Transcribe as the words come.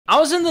I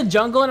was in the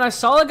jungle and I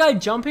saw a guy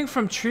jumping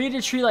from tree to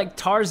tree like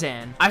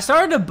Tarzan. I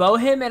started to bow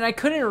him and I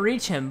couldn't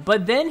reach him,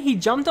 but then he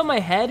jumped on my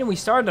head and we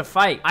started to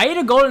fight. I ate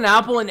a golden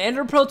apple and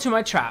ender pearl to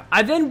my trap.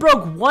 I then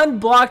broke one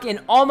block and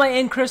all my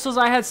end crystals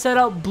I had set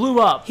up blew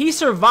up. He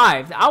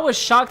survived. I was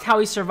shocked how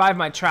he survived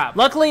my trap.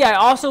 Luckily, I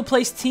also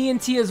placed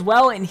TNT as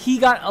well and he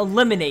got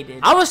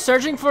eliminated. I was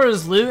searching for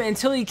his loot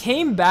until he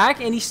came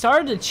back and he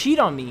started to cheat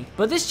on me.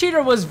 But this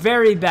cheater was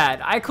very bad.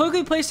 I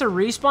quickly placed a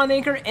respawn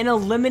anchor and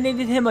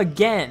eliminated him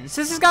again.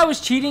 Since this guy was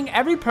cheating,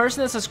 every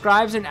person that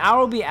subscribes, an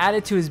hour will be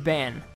added to his ban.